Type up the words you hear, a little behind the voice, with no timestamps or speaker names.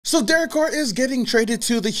So Derek Carr is getting traded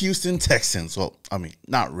to the Houston Texans. Well, I mean,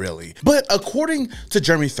 not really. But according to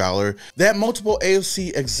Jeremy Fowler, that multiple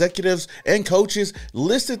AFC executives and coaches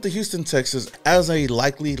listed the Houston Texans as a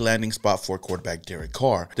likely landing spot for quarterback Derek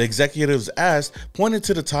Carr. The executives asked pointed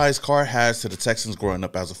to the ties Carr has to the Texans growing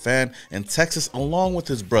up as a fan in Texas along with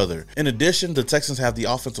his brother. In addition, the Texans have the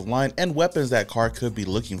offensive line and weapons that Carr could be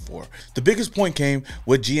looking for. The biggest point came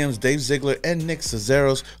with GMs Dave Ziegler and Nick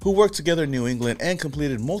Caesar's, who worked together in New England and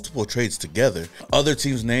completed multiple trades together. Other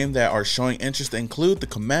teams named that are showing interest include the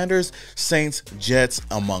Commanders, Saints, Jets,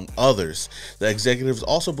 among others. The executives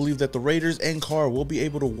also believe that the Raiders and Carr will be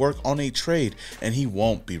able to work on a trade and he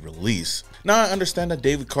won't be released. Now, I understand that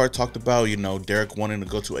David Carr talked about, Derek wanting to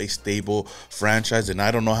go to a stable franchise, and I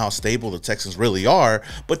don't know how stable the Texans really are,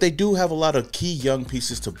 but they do have a lot of key young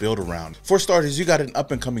pieces to build around. For starters, you got an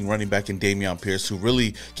up-and-coming running back in Dameon Pierce, who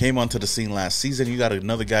really came onto the scene last season. You got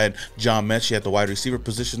another guy in John Mechie at the wide receiver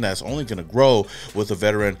position that's only going to grow with a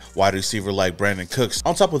veteran wide receiver like Brandon Cooks.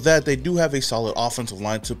 On top of that, they do have a solid offensive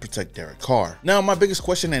line to protect Derek Carr. Now, my biggest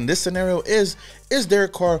question in this scenario is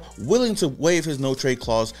Derek Carr willing to waive his no-trade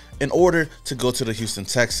clause in order to go to the Houston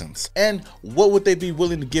Texans? And what would they be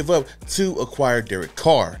willing to give up to acquire Derek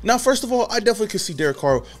Carr? Now, first of all, I definitely could see Derek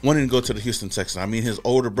Carr wanting to go to the Houston Texans. I mean, his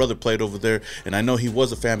older brother played over there, and I know he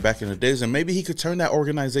was a fan back in the days, and maybe he could turn that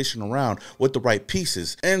organization around with the right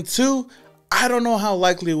pieces. And two, I don't know how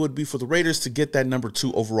likely it would be for the Raiders to get that number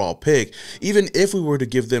 2 overall pick, even if we were to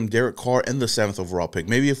give them Derek Carr and the 7th overall pick.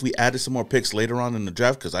 Maybe if we added some more picks later on in the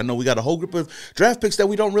draft, because I know we got a whole group of draft picks that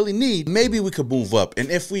we don't really need, maybe we could move up.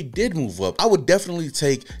 And if we did move up, I would definitely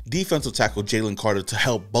take defensive tackle Jalen Carter to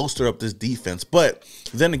help bolster up this defense. But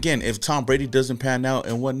then again, if Tom Brady doesn't pan out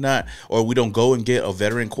and whatnot, or we don't go and get a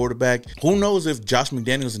veteran quarterback, who knows if Josh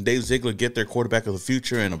McDaniels and Dave Ziegler get their quarterback of the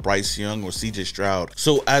future in a Bryce Young or CJ Stroud.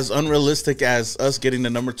 So as unrealistic as us getting the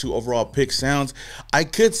number 2 overall pick sounds, I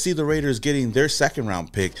could see the Raiders getting their 2nd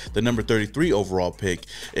round pick, the number 33 overall pick,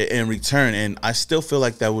 in return, and I still feel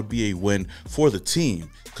like that would be a win for the team,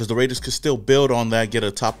 because the Raiders could still build on that, get a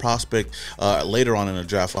top prospect later on in the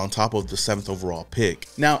draft on top of the 7th overall pick.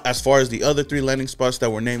 Now, as far as the other 3 landing spots that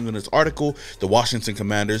were named in this article, the Washington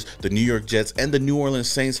Commanders, the New York Jets, and the New Orleans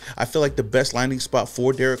Saints, I feel like the best landing spot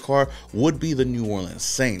for Derek Carr would be the New Orleans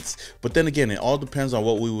Saints. But then again, it all depends on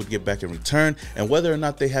what we would get back in return and whether or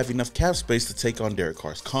not they have enough cap space to take on Derek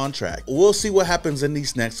Carr's contract. We'll see what happens in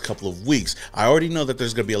these next couple of weeks. I already know that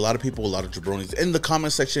there's going to be a lot of people, a lot of jabronis in the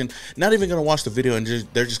comment section, not even going to watch the video, and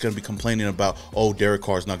they're just going to be complaining about, oh, Derek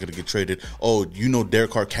Carr is not going to get traded. Oh,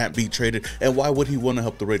 Derek Carr can't be traded, and why would he want to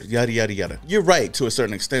help the Raiders? Yada, yada, yada. You're right to a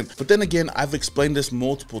certain extent, but then again, I've explained this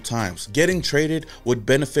multiple times. Getting traded would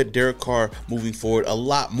benefit Derek Carr moving forward a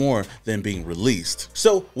lot more than being released.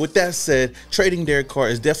 So with that said, trading Derek Carr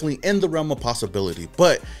is definitely in the realm of possibility,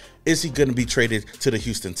 but is he going to be traded to the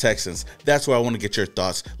Houston Texans? That's where I want to get your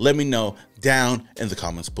thoughts. Let me know down in the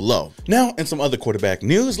comments below. Now, in some other quarterback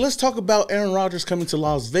news, let's talk about Aaron Rodgers coming to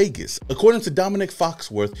Las Vegas. According to Dominic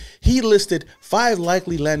Foxworth, he listed 5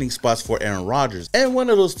 likely landing spots for Aaron Rodgers, and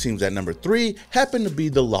one of those teams at number 3 happened to be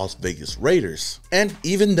the Las Vegas Raiders. And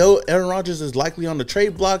even though Aaron Rodgers is likely on the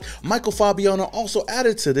trade block, Michael Fabiano also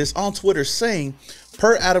added to this on Twitter saying,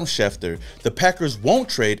 per Adam Schefter, the Packers won't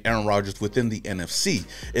trade Aaron Rodgers within the NFC.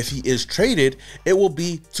 If he is traded, it will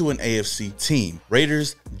be to an AFC team.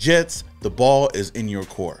 Raiders, Jets, the ball is in your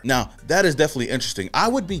court. Now, that is definitely interesting. I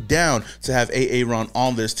would be down to have Aaron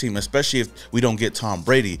on this team, especially if we don't get Tom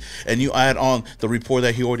Brady. And you add on the rapport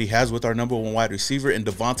that he already has with our number 1 wide receiver in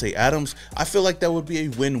Davante Adams, I feel like that would be a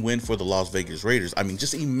win-win for the Las Vegas Raiders. I mean,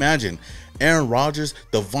 just imagine Aaron Rodgers,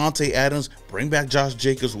 Davante Adams, bring back Josh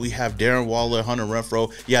Jacobs, we have Darren Waller, Hunter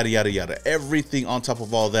Renfrow, yada, yada, yada. Everything on top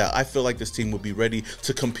of all that, I feel like this team would be ready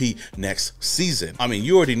to compete next season. I mean,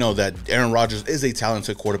 you already know that Aaron Rodgers is a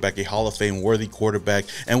talented quarterback, a Hall of Fame worthy quarterback,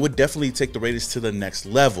 and would definitely take the Raiders to the next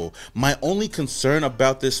level. My only concern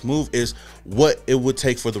about this move is what it would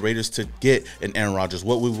take for the Raiders to get an Aaron Rodgers,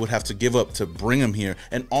 what we would have to give up to bring him here,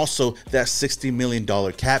 and also that $60 million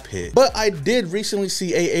cap hit. But I did recently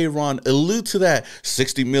see Aaron allude to that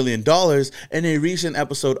 $60 million in a recent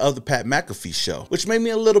episode of the Pat McAfee show, which made me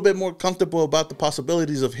a little bit more comfortable about the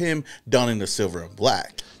possibilities of him donning the silver and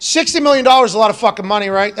black. $60 million is a lot of fucking money,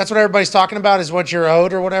 right? That's what everybody's talking about, is what you're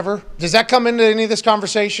owed or whatever. Does that come into any of this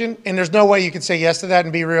conversation? And there's no way you could say yes to that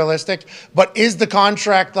and be realistic. But is the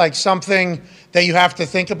contract like something that you have to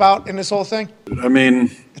think about in this whole thing? I mean,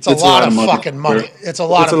 it's a lot of fucking money. It's a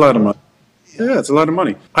lot of money. Yeah, it's a lot of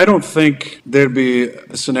money. I don't think there'd be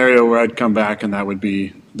a scenario where I'd come back and that would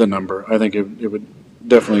be the number. I think it would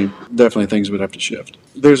definitely things would have to shift.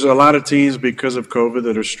 There's a lot of teams because of COVID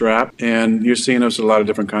that are strapped, and you're seeing us a lot of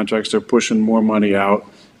different contracts. They're pushing more money out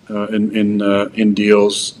in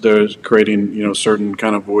deals. They're creating certain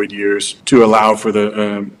kind of void years to allow for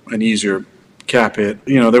an easier cap hit.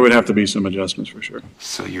 There would have to be some adjustments for sure.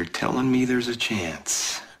 So you're telling me there's a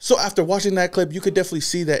chance? So after watching that clip, you could definitely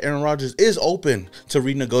see that Aaron Rodgers is open to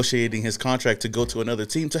renegotiating his contract to go to another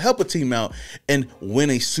team to help a team out and win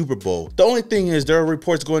a Super Bowl. The only thing is there are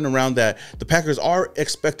reports going around that the Packers are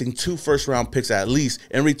expecting 2 first-round picks at least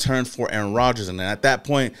in return for Aaron Rodgers. And at that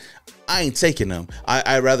point, I ain't taking him.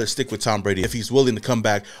 I'd rather stick with Tom Brady if he's willing to come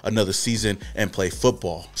back another season and play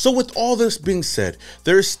football. So with all this being said,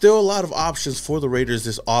 there's still a lot of options for the Raiders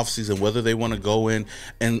this offseason, whether they want to go in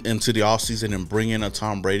and into the offseason and bring in a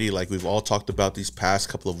Tom Brady like we've all talked about these past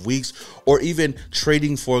couple of weeks, or even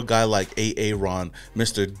trading for a guy like Aaron,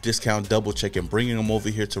 Mr. Discount Double Check, and bringing him over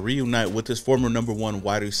here to reunite with his former #1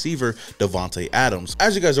 wide receiver, Davante Adams.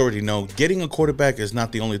 As you guys already know, getting a quarterback is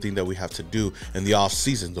not the only thing that we have to do in the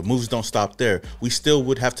offseason. The moves don't stop there. We still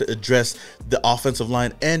would have to address the offensive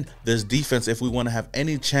line and this defense if we want to have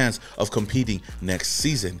any chance of competing next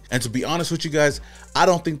season. And to be honest with you guys, I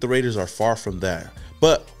don't think the Raiders are far from that.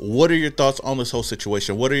 But what are your thoughts on this whole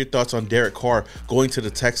situation? What are your thoughts on Derek Carr going to the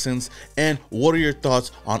Texans? And what are your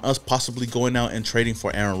thoughts on us possibly going out and trading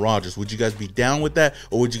for Aaron Rodgers? Would you guys be down with that?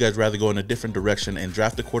 Or would you guys rather go in a different direction and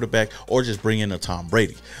draft a quarterback or just bring in a Tom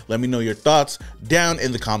Brady? Let me know your thoughts down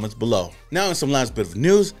in the comments below. Now in some last bit of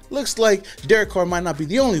news, looks like Derek Carr might not be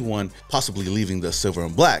the only one possibly leaving the silver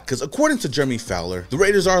and black, because according to Jeremy Fowler, the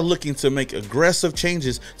Raiders are looking to make aggressive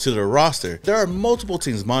changes to their roster. There are multiple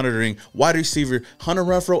teams monitoring wide receiver Hunter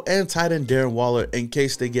Renfrow and tight end Darren Waller in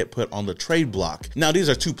case they get put on the trade block. Now, these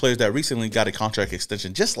are 2 players that recently got a contract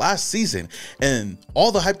extension just last season, and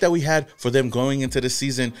all the hype that we had for them going into the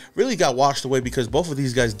season really got washed away because both of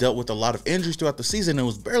these guys dealt with a lot of injuries throughout the season and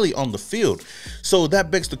was barely on the field. So that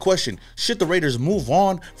begs the question, should the Raiders move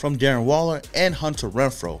on from Darren Waller and Hunter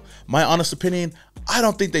Renfrow? My honest opinion, I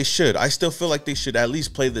don't think they should. I still feel like they should at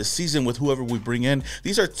least play this season with whoever we bring in.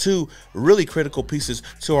 These are 2 really critical pieces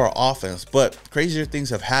to our offense, but crazier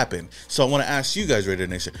things have happened. So I want to ask you guys, Raider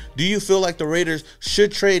Nation, do you feel like the Raiders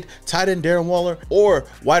should trade tight end Darren Waller or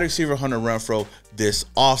wide receiver Hunter Renfrow this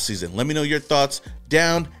offseason? Let me know your thoughts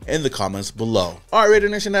down in the comments below. All right, Raider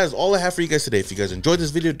Nation, that is all I have for you guys today. If you guys enjoyed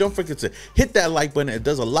this video, don't forget to hit that like button. It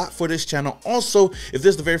does a lot for this channel. Also, if this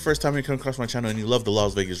is the very first time you come across my channel and you love the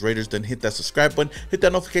Las Vegas Raiders, then hit that subscribe button, hit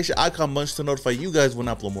that notification icon bunch to notify you guys when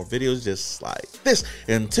I upload more videos just like this.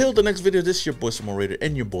 Until the next video, this is your boy Samo Raider,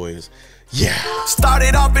 and your boys, yeah.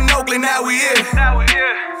 Started off in Oakland, now we here.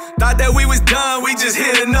 Thought that we was done, we just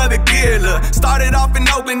hit another gear. Look, started off in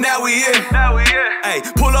Oakland, now we here. Hey,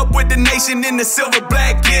 pull up with the nation in the silver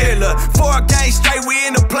black gear. Look, 4 games straight, we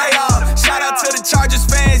in the playoff. Shout out to the Chargers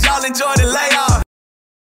fans, y'all enjoy the layoff.